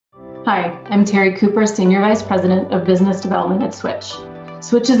Hi, I'm Terri Cooper, Senior Vice President of Business Development at Switch.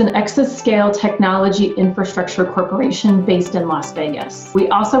 Switch is an exascale technology infrastructure corporation based in Las Vegas. We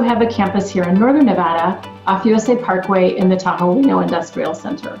also have a campus here in Northern Nevada, off USA Parkway in the Tahoe Reno Industrial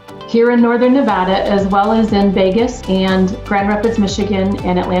Center. Here in Northern Nevada, as well as in Vegas and Grand Rapids, Michigan,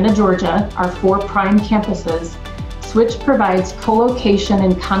 and Atlanta, Georgia, our 4 prime campuses, Switch provides co-location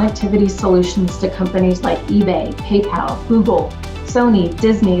and connectivity solutions to companies like eBay, PayPal, Google, Sony,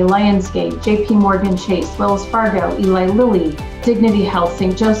 Disney, Lionsgate, JP Morgan Chase, Wells Fargo, Eli Lilly, Dignity Health,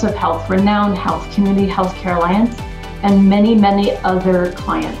 St. Joseph Health, Renown Health, Community Healthcare Alliance, and many, many other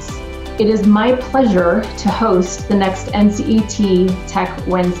clients. It is my pleasure to host the next NCET Tech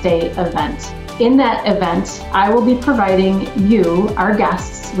Wednesday event. In that event, I will be providing you, our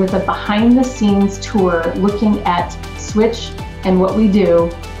guests, with a behind-the-scenes tour looking at Switch and what we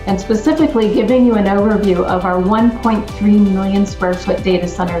do, and specifically giving you an overview of our 1.3 million square foot data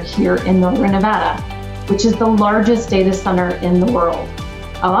center here in Northern Nevada, which is the largest data center in the world.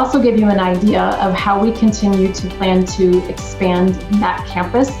 I'll also give you an idea of how we continue to plan to expand that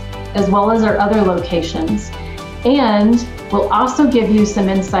campus, as well as our other locations. And we'll also give you some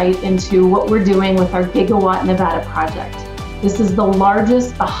insight into what we're doing with our Gigawatt Nevada project. This is the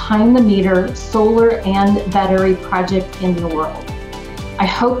largest behind-the-meter solar and battery project in the world. I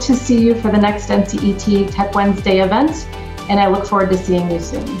hope to see you for the next NCET Tech Wednesday event, and I look forward to seeing you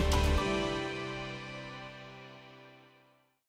soon.